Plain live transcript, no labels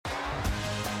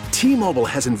T-Mobile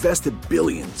has invested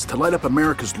billions to light up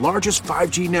America's largest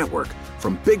 5G network,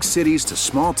 from big cities to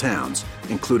small towns,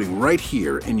 including right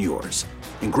here in yours.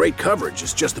 And great coverage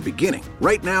is just the beginning.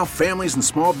 Right now, families and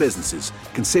small businesses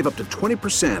can save up to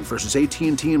 20% versus AT&T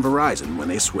and Verizon when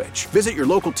they switch. Visit your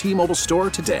local T-Mobile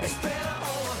store today.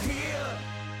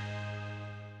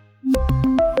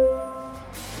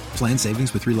 Plan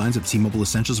savings with 3 lines of T-Mobile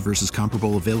Essentials versus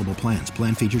comparable available plans.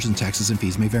 Plan features and taxes and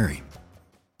fees may vary.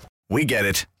 We get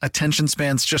it. Attention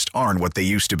spans just aren't what they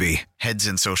used to be. Heads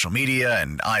in social media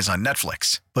and eyes on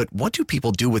Netflix. But what do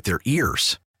people do with their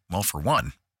ears? Well, for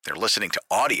one, they're listening to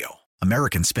audio.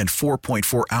 Americans spend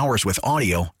 4.4 hours with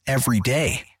audio every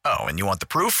day. Oh, and you want the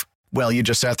proof? Well, you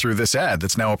just sat through this ad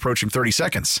that's now approaching 30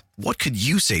 seconds. What could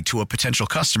you say to a potential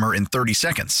customer in 30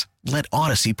 seconds? Let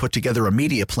Odyssey put together a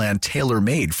media plan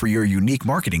tailor-made for your unique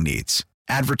marketing needs.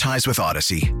 Advertise with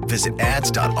Odyssey. Visit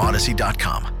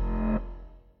ads.odyssey.com.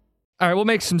 All right, we'll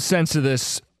make some sense of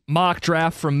this mock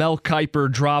draft from Mel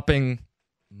Kiper dropping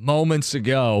moments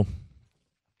ago.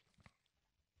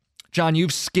 John,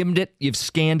 you've skimmed it. You've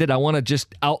scanned it. I want to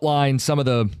just outline some of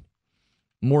the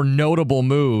more notable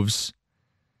moves.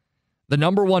 The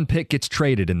number 1 pick gets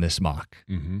traded in this mock.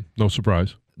 Mm-hmm. No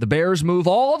surprise. The Bears move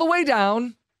all the way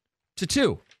down to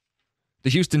 2.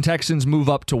 The Houston Texans move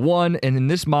up to 1, and in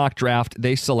this mock draft,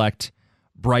 they select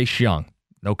Bryce Young.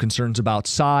 No concerns about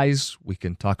size. We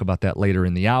can talk about that later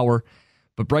in the hour.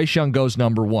 But Bryce Young goes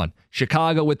number 1.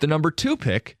 Chicago, with the number 2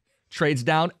 pick, trades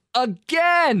down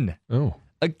again. Oh.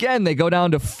 Again, they go down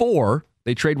to 4.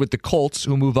 They trade with the Colts,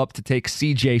 who move up to take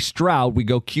C.J. Stroud. We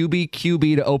go QB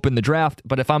to open the draft.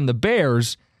 But if I'm the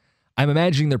Bears, I'm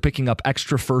imagining they're picking up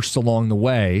extra firsts along the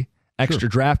way, extra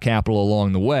draft capital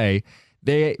along the way.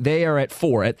 They are at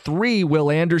 4. At 3,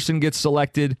 Will Anderson gets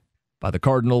selected by the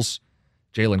Cardinals.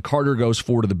 Jalen Carter goes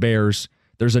 4 to the Bears.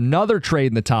 There's another trade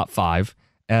in the top 5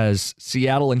 as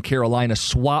Seattle and Carolina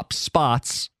swap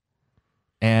spots.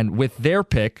 And with their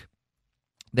pick,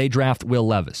 they draft Will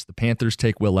Levis. The Panthers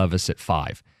take Will Levis at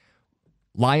 5.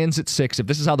 Lions at 6. If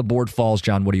this is how the board falls,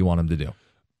 John, what do you want them to do?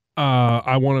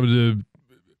 I want them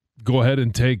to go ahead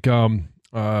and take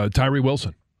Tyree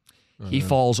Wilson. He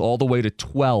falls all the way to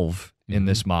 12 in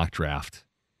this mock draft.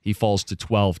 He falls to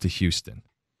 12 to Houston.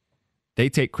 They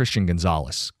take Christian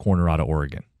Gonzalez, corner out of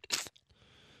Oregon.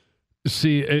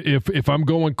 See, if I'm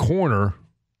going corner,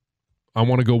 I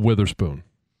want to go Witherspoon.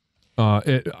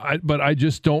 But I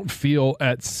just don't feel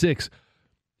at 6.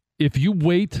 If you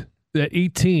wait at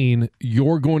 18,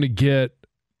 you're going to get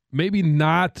maybe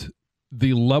not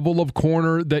the level of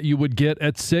corner that you would get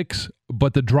at 6,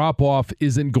 but the drop-off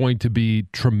isn't going to be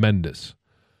tremendous.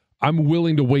 I'm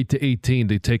willing to wait to 18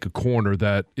 to take a corner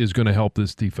that is going to help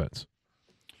this defense.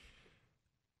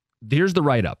 Here's the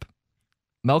write-up.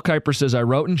 Mel Kiper says, I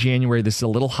wrote in January this is a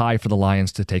little high for the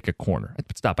Lions to take a corner.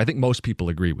 But stop. I think most people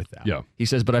agree with that. Yeah. He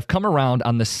says, but I've come around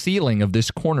on the ceiling of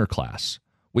this corner class.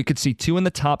 We could see 2 in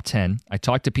the top 10. I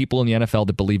talked to people in the NFL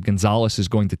that believe Gonzalez is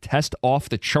going to test off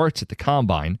the charts at the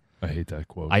Combine. I hate that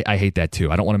quote. I hate that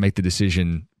too. I don't want to make the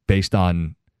decision based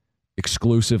on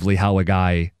exclusively how a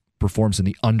guy performs in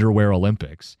the underwear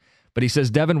Olympics. But he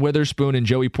says Devin Witherspoon and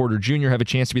Joey Porter Jr. have a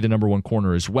chance to be the number 1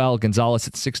 corner as well. Gonzalez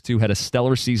at 6'2" had a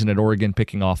stellar season at Oregon,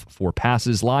 picking off 4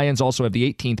 passes. Lions also have the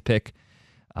 18th pick.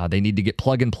 They need to get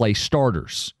plug-and-play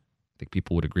starters. I think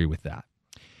people would agree with that.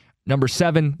 Number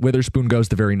 7, Witherspoon goes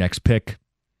the very next pick.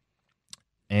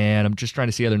 And I'm just trying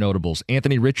to see other notables.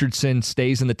 Anthony Richardson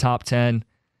stays in the top 10.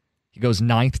 He goes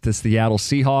 9th to Seattle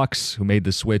Seahawks, who made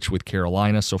the switch with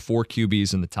Carolina. So 4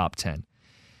 QBs in the top 10.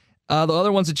 The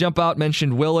other ones that jump out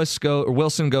mentioned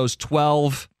Wilson goes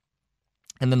 12.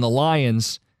 And then the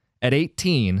Lions at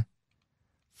 18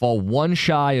 fall 1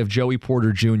 shy of Joey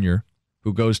Porter Jr.,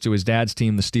 who goes to his dad's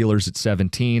team, the Steelers, at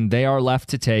 17. They are left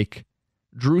to take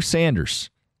Drew Sanders,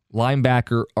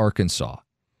 linebacker, Arkansas.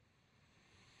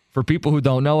 For people who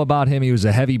don't know about him, he was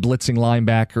a heavy blitzing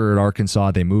linebacker at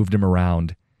Arkansas. They moved him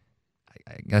around.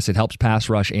 I guess it helps pass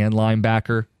rush and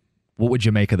linebacker. What would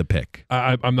you make of the pick?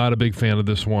 I'm not a big fan of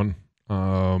this one.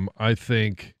 I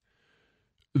think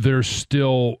there's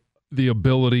still the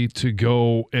ability to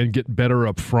go and get better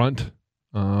up front.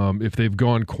 If they've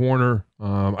gone corner,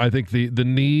 I think the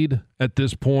need at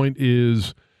this point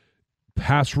is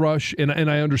pass rush. And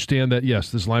I understand that,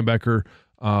 yes, this linebacker,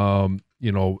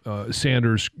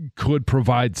 Sanders could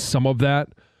provide some of that.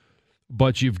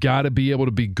 But you've got to be able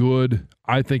to be good,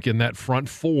 I think, in that front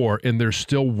 4, and there's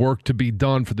still work to be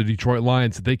done for the Detroit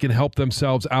Lions. They can help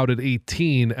themselves out at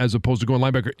 18 as opposed to going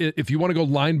linebacker. If you want to go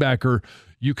linebacker,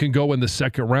 you can go in the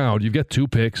second round. You've got 2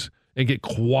 picks and get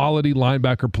quality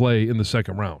linebacker play in the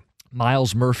second round.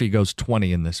 Myles Murphy goes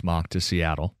 20 in this mock to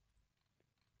Seattle.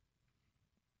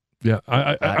 Yeah,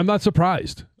 I'm not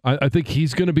surprised. I think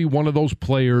he's going to be one of those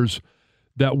players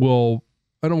that will,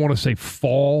 I don't want to say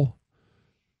fall,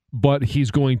 but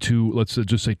he's going to, let's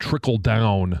just say, trickle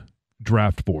down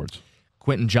draft boards.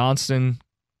 Quentin Johnston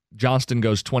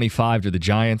goes 25 to the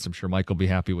Giants. I'm sure Mike will be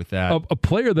happy with that. A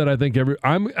player that I think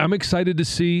I'm excited to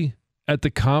see at the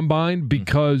Combine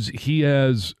because he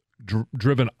has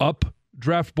driven up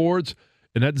draft boards,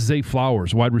 and that's Zay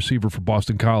Flowers, wide receiver for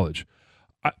Boston College.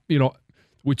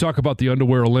 We talk about the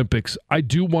Underwear Olympics. I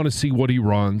do want to see what he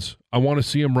runs. I want to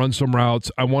see him run some routes.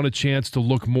 I want a chance to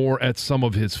look more at some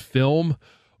of his film,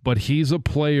 but he's a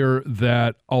player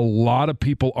that a lot of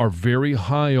people are very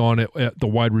high on at the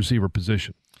wide receiver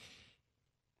position.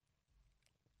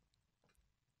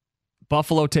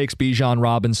 Buffalo takes Bijan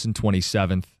Robinson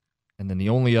 27th, and then the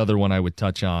only other one I would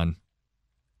touch on,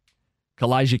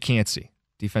 Kalijah Cansey,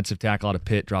 defensive tackle out of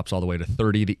Pitt, drops all the way to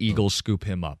 30. The Eagles scoop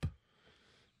him up.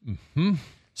 Mm-hmm.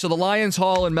 So the Lions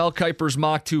Haul and Mel Kiper's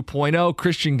Mock 2.0,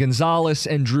 Christian Gonzalez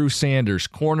and Drew Sanders,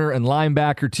 corner and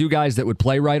linebacker, two guys that would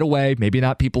play right away, maybe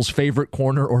not people's favorite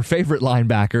corner or favorite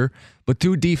linebacker, but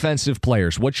two defensive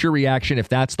players. What's your reaction if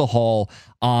that's the haul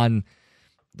on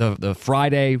the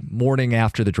Friday morning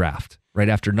after the draft, right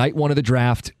after night one of the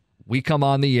draft? We come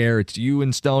on the air, it's you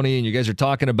and Stoney, and you guys are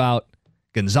talking about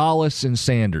Gonzalez and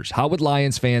Sanders. How would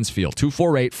Lions fans feel?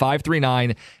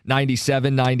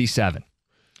 248-539-9797.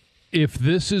 If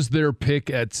this is their pick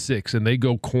at 6 and they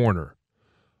go corner,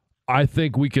 I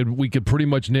think we could pretty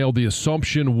much nail the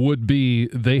assumption would be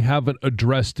they haven't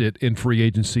addressed it in free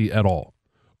agency at all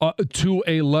to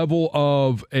a level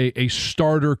of a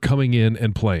starter coming in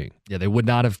and playing. Yeah, they would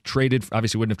not have traded,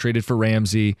 obviously wouldn't have traded for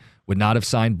Ramsey, would not have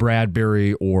signed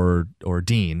Bradbury or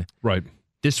Dean. Right.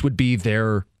 This would be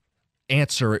their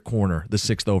answer at corner, the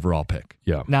 6th overall pick.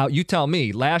 Yeah. Now, you tell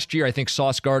me, last year I think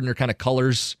Sauce Gardner kind of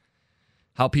colors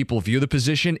how people view the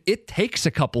position. It takes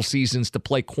a couple seasons to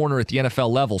play corner at the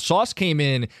NFL level. Sauce came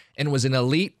in and was an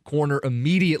elite corner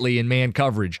immediately in man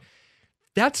coverage.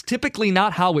 That's typically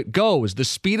not how it goes. The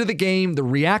speed of the game, the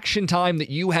reaction time that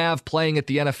you have playing at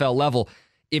the NFL level,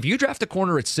 if you draft a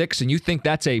corner at 6 and you think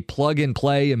that's a plug and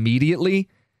play immediately,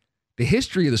 the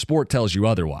history of the sport tells you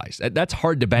otherwise. That's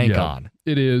hard to bank on.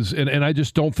 It is, and I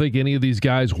just don't think any of these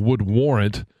guys would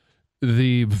warrant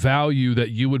the value that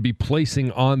you would be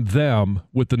placing on them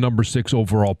with the number 6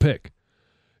 overall pick.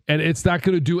 And it's not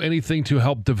going to do anything to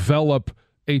help develop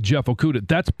a Jeff Okudah.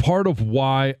 That's part of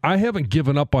why I haven't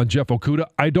given up on Jeff Okudah.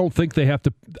 I don't think they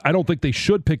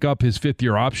should pick up his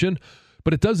 5th-year option,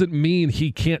 but it doesn't mean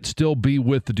he can't still be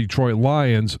with the Detroit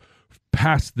Lions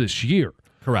past this year.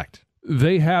 Correct.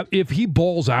 They have, if he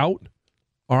balls out,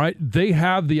 all right, they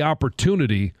have the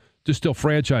opportunity to still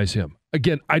franchise him.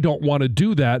 Again, I don't want to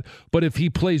do that, but if he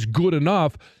plays good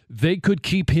enough, they could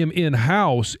keep him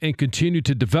in-house and continue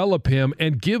to develop him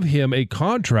and give him a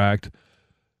contract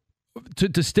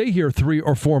to stay here 3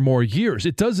 or 4 more years.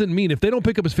 It doesn't mean, if they don't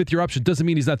pick up his 5th-year option, doesn't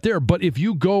mean he's not there. But if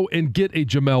you go and get a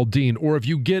Jamel Dean or if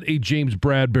you get a James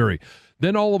Bradbury,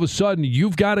 then all of a sudden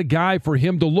you've got a guy for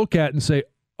him to look at and say,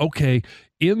 okay,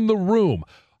 in the room,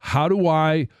 how do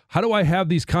I have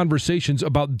these conversations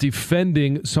about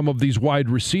defending some of these wide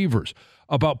receivers,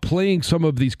 about playing some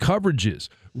of these coverages?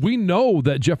 We know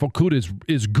that Jeff Okudah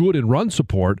is good in run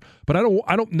support, but I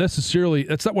don't necessarily,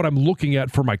 that's not what I'm looking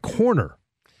at for my corner.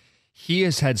 He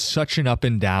has had such an up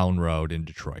and down road in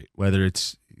Detroit, whether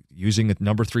it's using the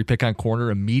number 3 pick on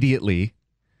corner immediately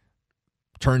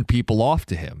turned people off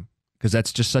to him, because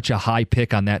that's just such a high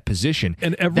pick on that position.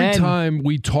 And every time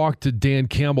we talked to Dan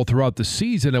Campbell throughout the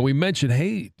season and we mentioned,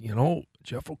 hey,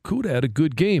 Jeff Okudah had a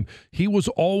good game, he was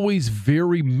always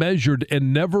very measured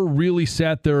and never really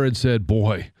sat there and said,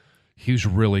 boy, he's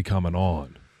really coming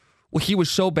on. Well, he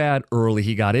was so bad early.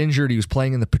 He got injured. He was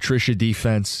playing in the Patricia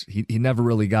defense. He never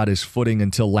really got his footing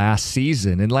until last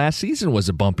season. And last season was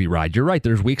a bumpy ride. You're right.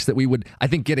 There's weeks that we would, I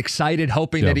think, get excited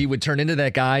hoping that he would turn into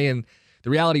that guy. And the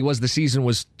reality was the season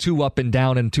was too up and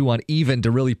down and too uneven to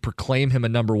really proclaim him a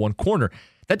number 1 corner.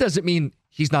 That doesn't mean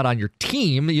he's not on your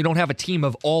team. You don't have a team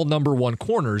of all number 1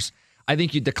 corners. I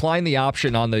think you decline the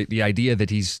option on the idea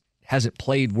that hasn't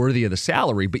played worthy of the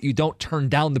salary, but you don't turn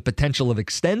down the potential of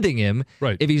extending him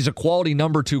if he's a quality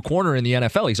number 2 corner in the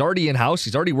NFL. He's already in-house.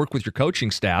 He's already worked with your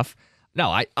coaching staff.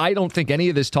 No, I don't think any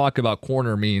of this talk about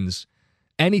corner means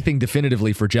anything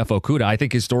definitively for Jeff Okudah. I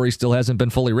think his story still hasn't been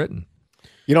fully written.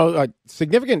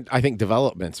 Significant, I think,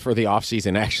 developments for the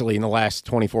offseason actually in the last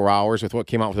 24 hours with what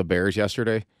came out with the Bears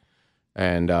yesterday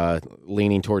and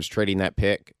leaning towards trading that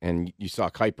pick. And you saw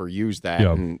Kiper use that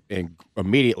and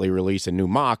immediately release a new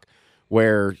mock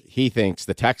where he thinks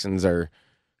the Texans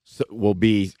will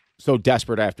be so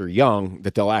desperate after Young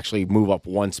that they'll actually move up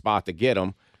one spot to get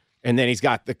him. And then he's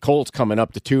got the Colts coming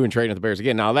up to 2 and trading with the Bears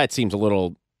again. Now, that seems a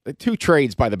little – 2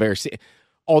 trades by the Bears,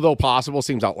 although possible,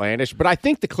 seems outlandish. But I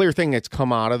think the clear thing that's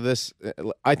come out of this,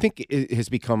 I think it has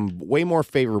become way more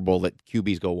favorable that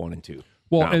QBs go 1 and 2.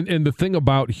 Well, and the thing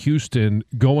about Houston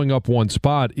going up one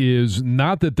spot is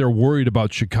not that they're worried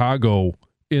about Chicago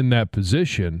in that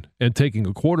position and taking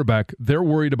a quarterback. They're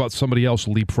worried about somebody else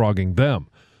leapfrogging them.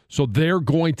 So they're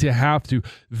going to have to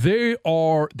 – they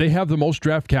have the most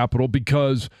draft capital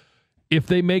because if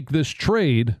they make this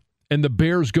trade and the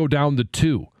Bears go down to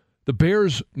 2, the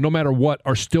Bears, no matter what,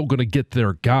 are still going to get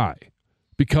their guy.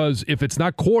 Because if it's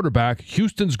not quarterback,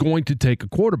 Houston's going to take a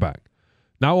quarterback.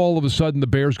 Now all of a sudden the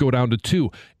Bears go down to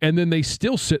 2, and then they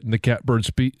still sit in the catbird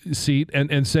seat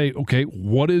and say, okay,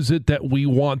 what is it that we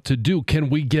want to do? Can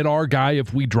we get our guy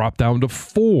if we drop down to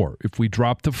 4, if we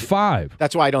drop to 5?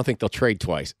 That's why I don't think they'll trade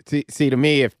twice. See, to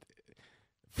me, if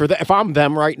I'm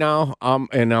them right now,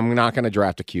 and I'm not going to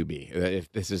draft a QB,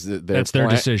 if this is that's their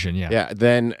decision, yeah,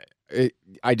 then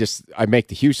I make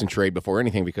the Houston trade before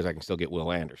anything because I can still get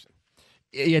Will Anderson.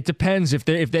 It depends if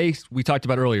they we talked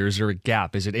about earlier, is there a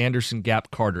gap? Is it Anderson,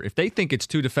 Gap, Carter? If they think it's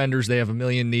 2 defenders, they have a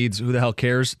million needs, who the hell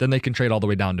cares? Then they can trade all the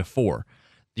way down to 4.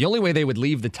 The only way they would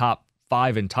leave the top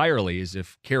 5 entirely is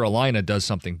if Carolina does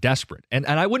something desperate. And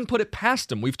I wouldn't put it past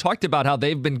them. We've talked about how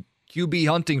they've been QB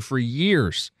hunting for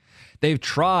years. They've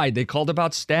tried. They called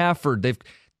about Stafford.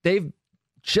 They've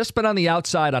just been on the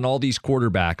outside on all these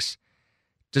quarterbacks.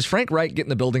 Does Frank Reich get in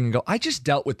the building and go, I just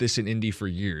dealt with this in Indy for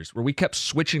years, where we kept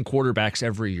switching quarterbacks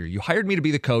every year. You hired me to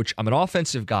be the coach. I'm an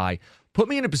offensive guy. Put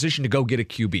me in a position to go get a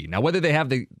QB. Now, whether they have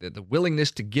the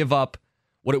willingness to give up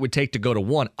what it would take to go to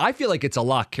 1, I feel like it's a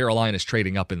lock Carolina's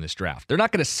trading up in this draft. They're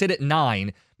not going to sit at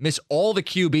 9, miss all the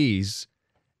QBs,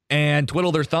 and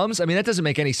twiddle their thumbs. I mean, that doesn't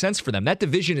make any sense for them. That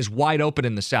division is wide open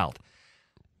in the South.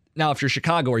 Now, if you're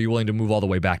Chicago, are you willing to move all the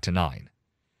way back to 9?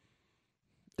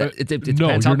 It depends.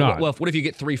 No, you're not. Well, what if you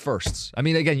get 3 firsts? I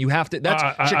mean, again, you have to.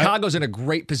 Chicago's in a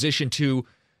great position to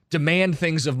demand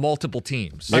things of multiple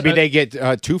teams. Maybe they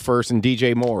get 2 firsts and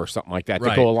DJ Moore or something like that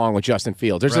to go along with Justin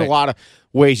Fields. There's a lot of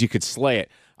ways you could slay it.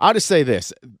 I'll just say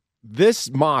this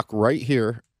mock right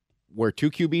here, where 2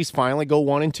 QBs finally go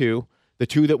 1 and 2, the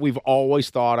 2 that we've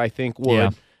always thought I think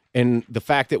would, and the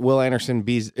fact that Will Anderson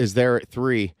is there at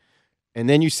 3, and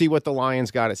then you see what the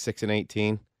Lions got at 6 and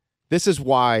 18. This is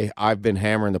why I've been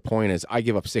hammering the point is I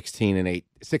give up 6 and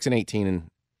 18 and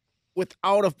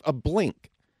without a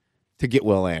blink to get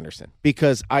Will Anderson,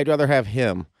 because I'd rather have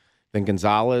him than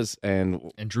Gonzalez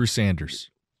and Drew Sanders.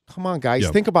 Come on, guys,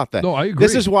 think about that. No, I agree.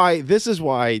 This is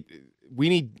why we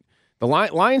need the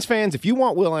Lions fans. If you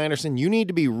want Will Anderson, you need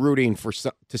to be rooting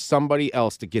to somebody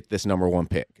else to get this number 1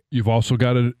 pick. You've also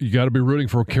got to be rooting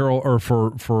for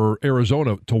for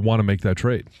Arizona to want to make that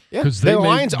trade. Yeah, because the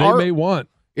Lions may want.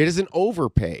 It is an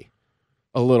overpay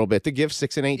a little bit to give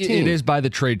 6 and 18. It is by the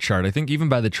trade chart. I think even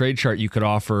by the trade chart, you could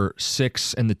offer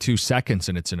 6 and the 2 seconds,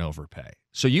 and it's an overpay.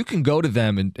 So you can go to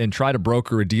them and try to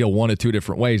broker a deal 1 of 2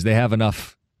 different ways. They have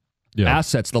enough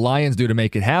assets, the Lions do, to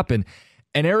make it happen.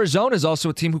 And Arizona is also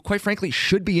a team who, quite frankly,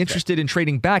 should be interested in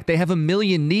trading back. They have a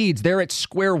million needs. They're at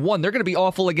square one. They're going to be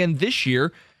awful again this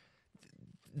year.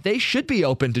 They should be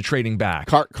open to trading back.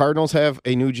 Cardinals have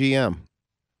a new GM.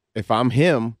 If I'm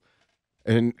him,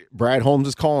 and Brad Holmes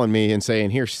is calling me and saying,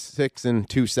 here's 6 and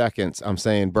 2 seconds. I'm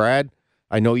saying, Brad,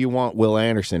 I know you want Will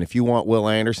Anderson. If you want Will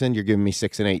Anderson, you're giving me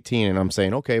 6 and 18. And I'm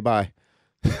saying, okay, bye.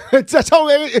 That's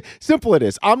how simple it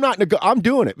is. I'm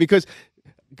doing it because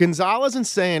Gonzalez and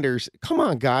Sanders, come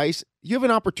on, guys. You have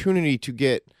an opportunity to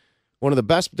get one of the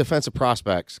best defensive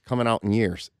prospects coming out in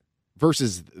years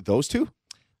versus those 2.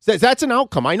 That's an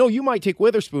outcome. I know you might take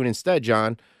Witherspoon instead,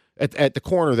 John, at the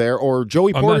corner there, or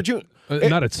Joey Porter Jr.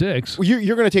 Not at 6.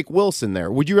 You're going to take Wilson there.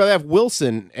 Would you rather have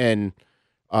Wilson and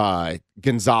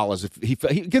Gonzalez?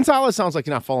 Gonzalez sounds like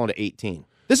you're not falling to 18.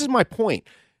 This is my point.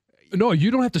 No, you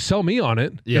don't have to sell me on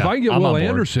it. Yeah, if I get Will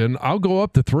Anderson, I'll go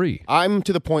up to 3. I'm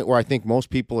to the point where I think most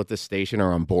people at this station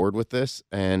are on board with this,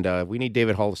 and we need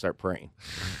David Hall to start praying.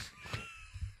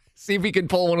 See if we can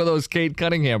pull one of those Cade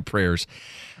Cunningham prayers.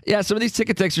 Yeah, some of these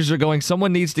ticket texters are going,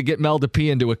 someone needs to get Mel to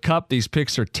pee into a cup. These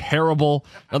picks are terrible.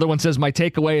 Another one says, my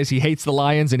takeaway is he hates the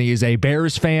Lions and he is a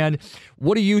Bears fan.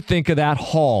 What do you think of that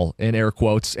haul, in air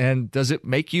quotes? And does it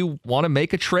make you want to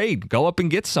make a trade? Go up and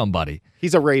get somebody.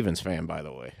 He's a Ravens fan, by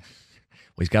the way.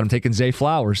 Well, he's got him taking Zay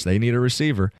Flowers. They need a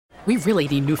receiver. We really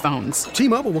need new phones.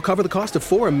 T-Mobile will cover the cost of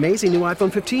 4 amazing new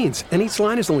iPhone 15s, and each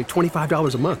line is only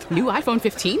 $25 a month. New iPhone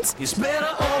 15s? It's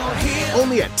better over here.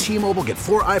 Only at T-Mobile, get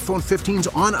 4 iPhone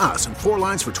 15s on us and 4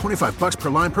 lines for $25 per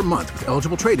line per month with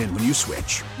eligible trade-in when you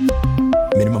switch.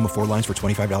 Minimum of 4 lines for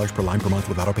 $25 per line per month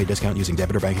with autopay discount using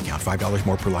debit or bank account. $5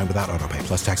 more per line without autopay,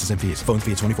 plus taxes and fees. Phone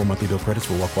fee at 24 monthly bill credits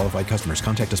for well-qualified customers.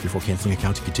 Contact us before canceling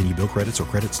account to continue bill credits or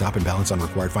credit stop and balance on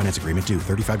required finance agreement due.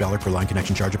 $35 per line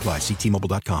connection charge applies. See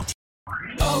T-Mobile.com.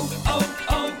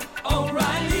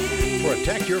 O'Reilly.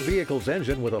 Protect your vehicle's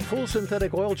engine with a full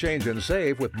synthetic oil change and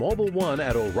save with Mobil 1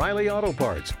 at O'Reilly Auto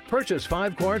Parts. Purchase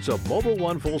 5 quarts of Mobil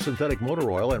 1 full synthetic motor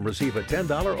oil and receive a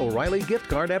 $10 O'Reilly gift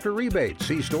card after rebate.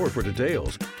 See store for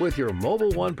details. With your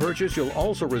Mobil 1 purchase, you'll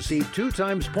also receive 2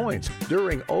 times points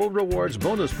during O Rewards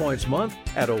Bonus Points Month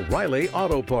at O'Reilly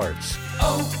Auto Parts.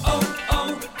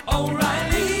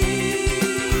 O'Reilly